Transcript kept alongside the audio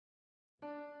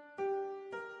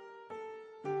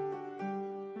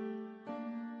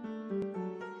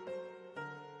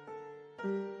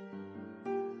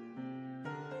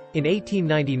In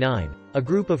 1899, a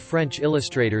group of French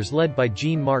illustrators led by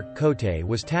Jean-Marc Côté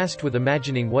was tasked with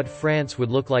imagining what France would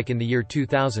look like in the year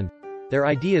 2000. Their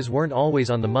ideas weren't always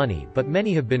on the money, but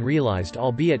many have been realized,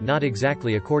 albeit not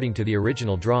exactly according to the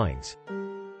original drawings.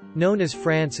 Known as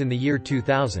France in the year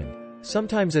 2000,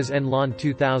 sometimes as En l'an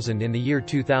 2000 in the year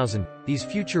 2000, these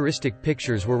futuristic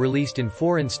pictures were released in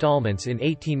 4 installments in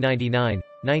 1899,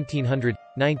 1900,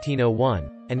 1901,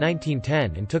 and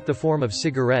 1910 and took the form of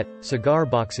cigar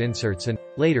box inserts and,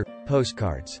 later,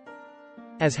 postcards.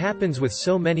 As happens with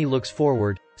so many looks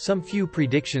forward, some few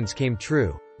predictions came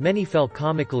true, many fell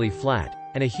comically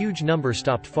flat, and a huge number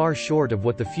stopped far short of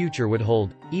what the future would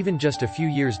hold, even just a few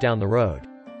years down the road.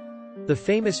 The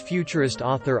famous futurist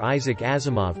author Isaac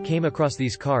Asimov came across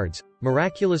these cards,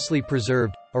 miraculously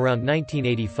preserved, around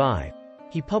 1985.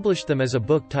 He published them as a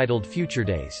book titled Future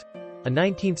Days. A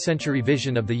 19th-century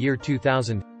vision of the year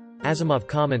 2000. Asimov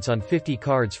comments on 50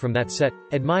 cards from that set,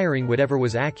 admiring whatever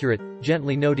was accurate,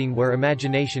 gently noting where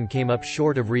imagination came up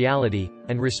short of reality,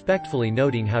 and respectfully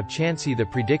noting how chancy the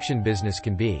prediction business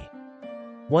can be.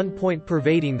 One point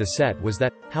pervading the set was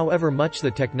that, however much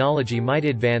the technology might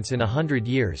advance in 100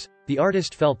 years, the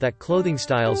artist felt that clothing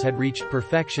styles had reached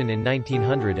perfection in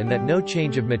 1900 and that no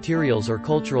change of materials or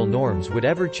cultural norms would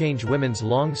ever change women's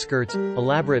long skirts,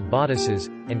 elaborate bodices,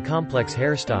 and complex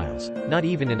hairstyles, not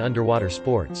even in underwater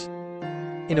sports.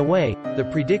 In a way, the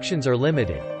predictions are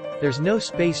limited. There's no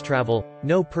space travel,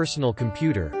 no personal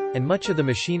computer, and much of the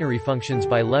machinery functions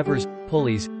by levers,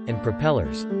 pulleys, and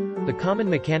propellers. The common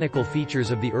mechanical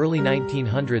features of the early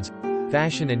 1900s,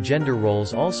 fashion and gender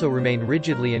roles, also remain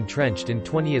rigidly entrenched in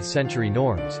 20th-century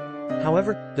norms.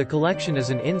 However, the collection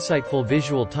is an insightful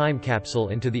visual time capsule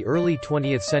into the early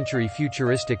 20th-century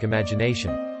futuristic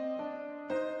imagination.